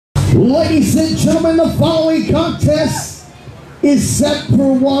Ladies and gentlemen, the following contest is set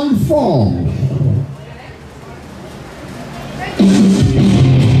for one fall.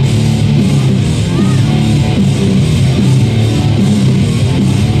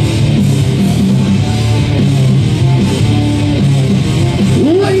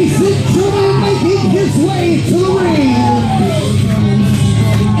 Ladies and gentlemen, making his way to the ring,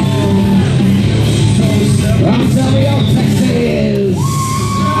 from Del Texas,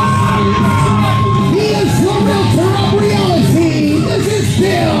 he is the Realtor of Reality. This is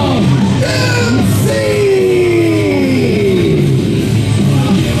Dyl Dempsey.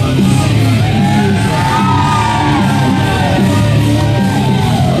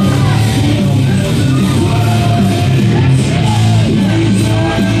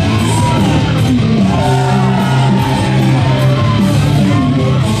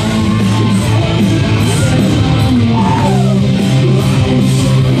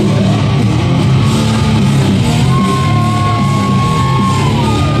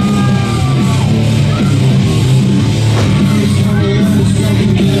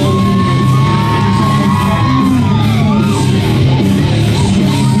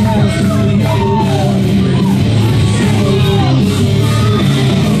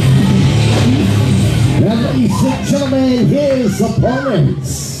 Ladies and gentlemen, his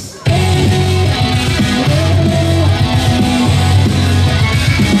opponents.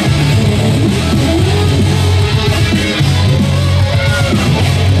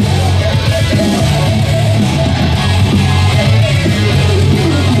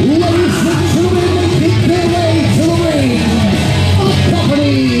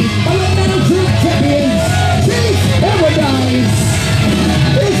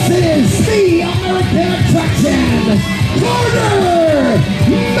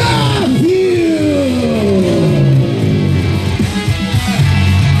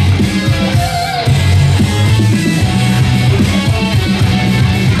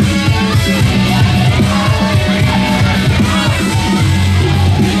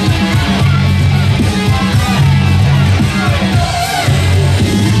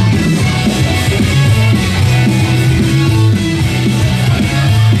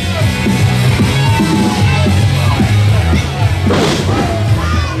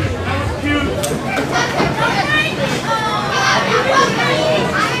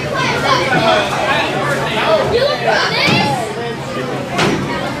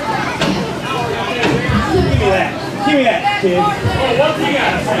 Give me that, kid. Oh, what do you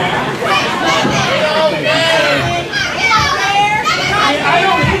got?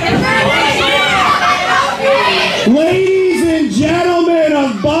 Ladies and gentlemen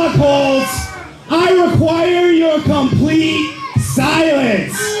of Buckholz, I require your complete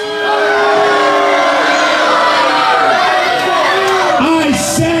silence. I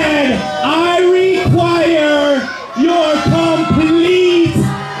said I require your complete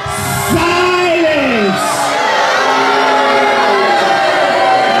silence.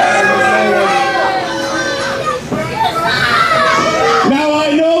 Now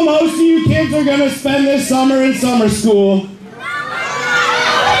I know most of you kids are going to spend this summer in summer school.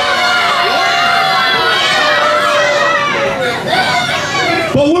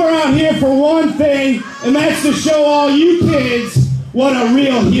 But we're out here for one thing, and that's to show all you kids what a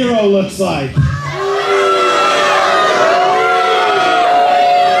real hero looks like.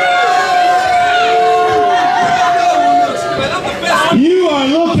 You are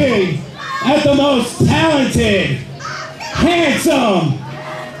looking at the most talented, handsome,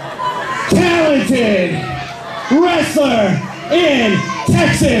 talented wrestler in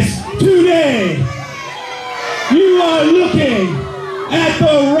Texas today. You are looking at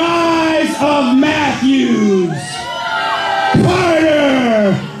the rise of Matthews,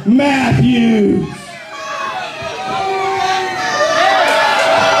 Carter Matthews.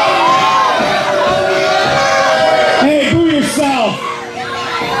 Hey, boo yourself.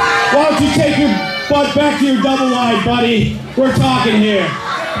 Why don't you take your butt back to your double wide, buddy? We're talking here.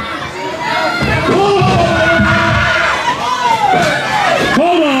 Hold on.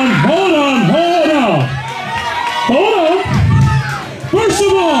 First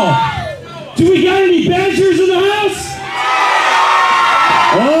of all, do we got any Badgers in the house?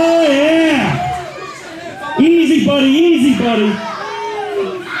 Oh yeah. Easy buddy.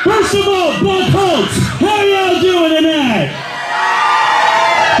 First of all, Buckholz, how y'all doing tonight?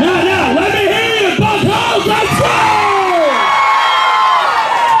 Now, let me hear you, Buckholz, let's go!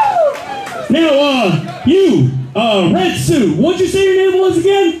 Now, you, red suit, what'd you say your name was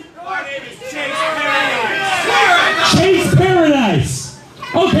again? My name is Chase Paradise. Chase Paradise.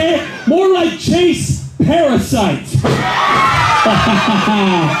 Okay, more like Chase Parasite.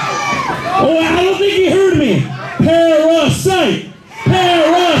 Oh, I don't think he heard me. Parasite.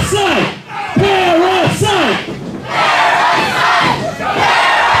 Parasite. Parasite.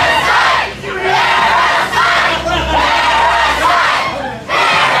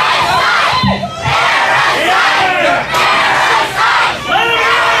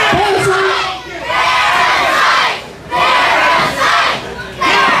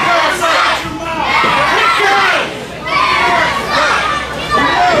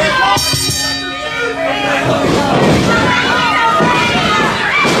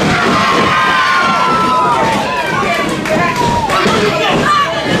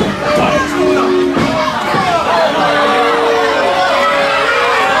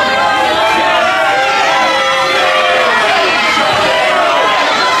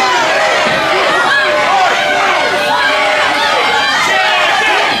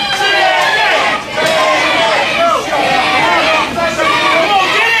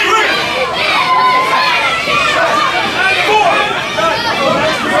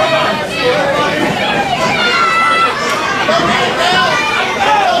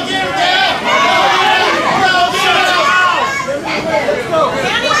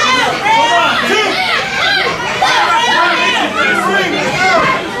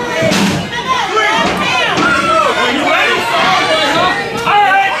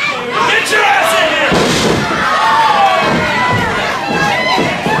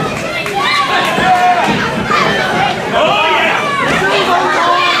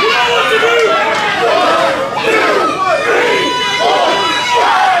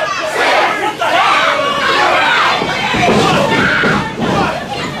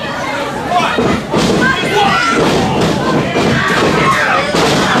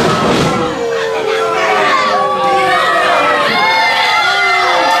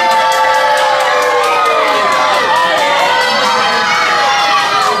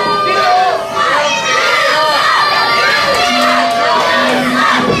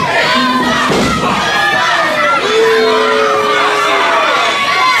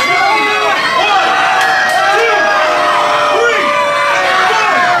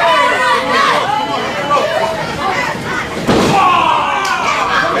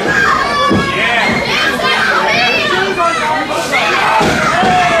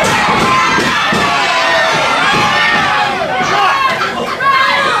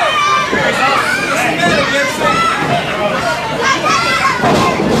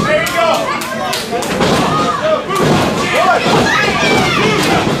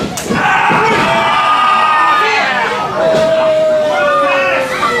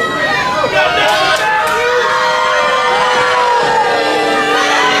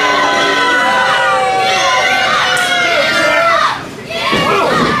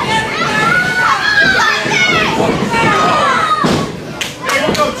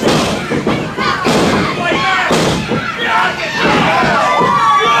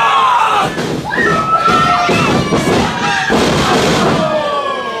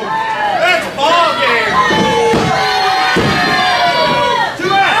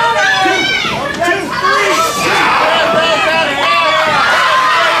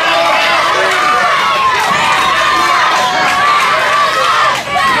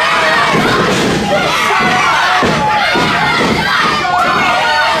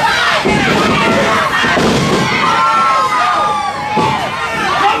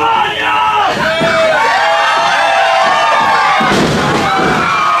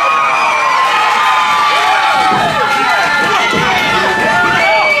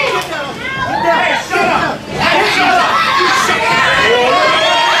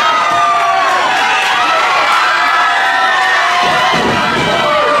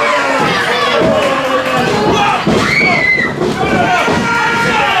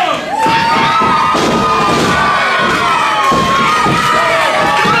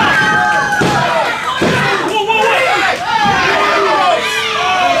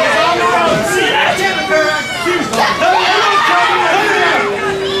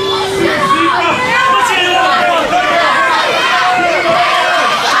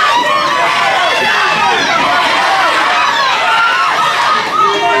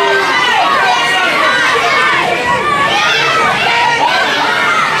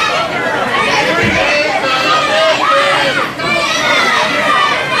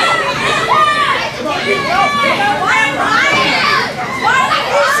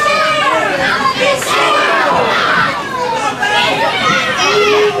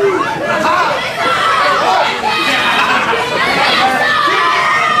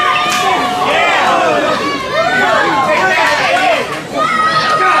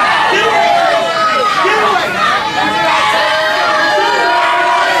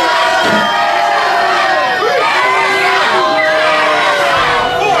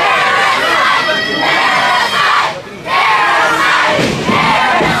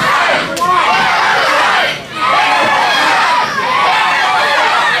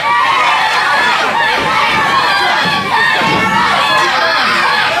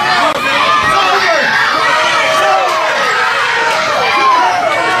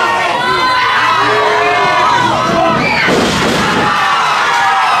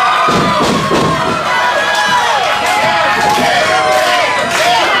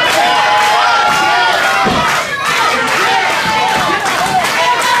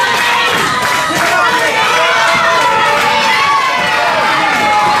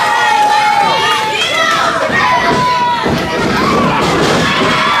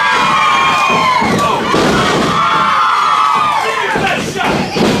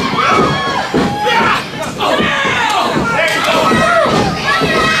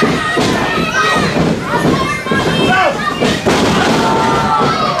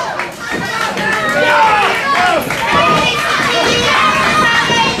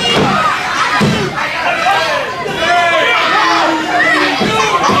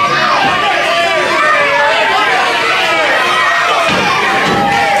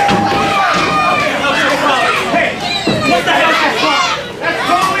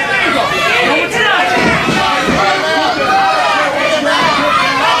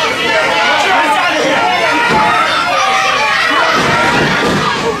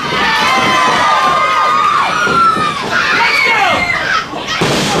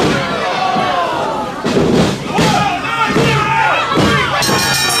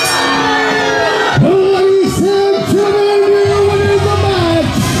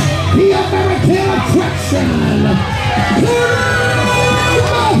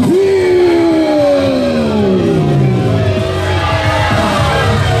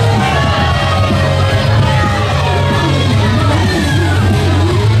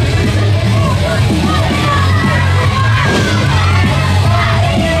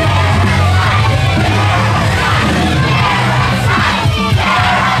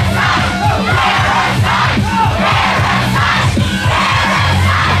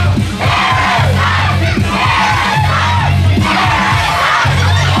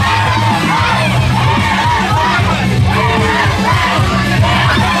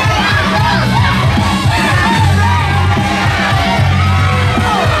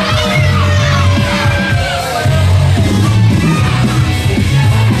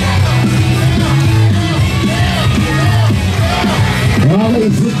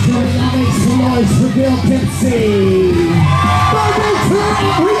 Ladies and gentlemen, I'll make some noise for Dyl Dempsey. The Realtor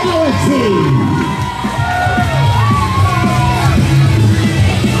of Reality.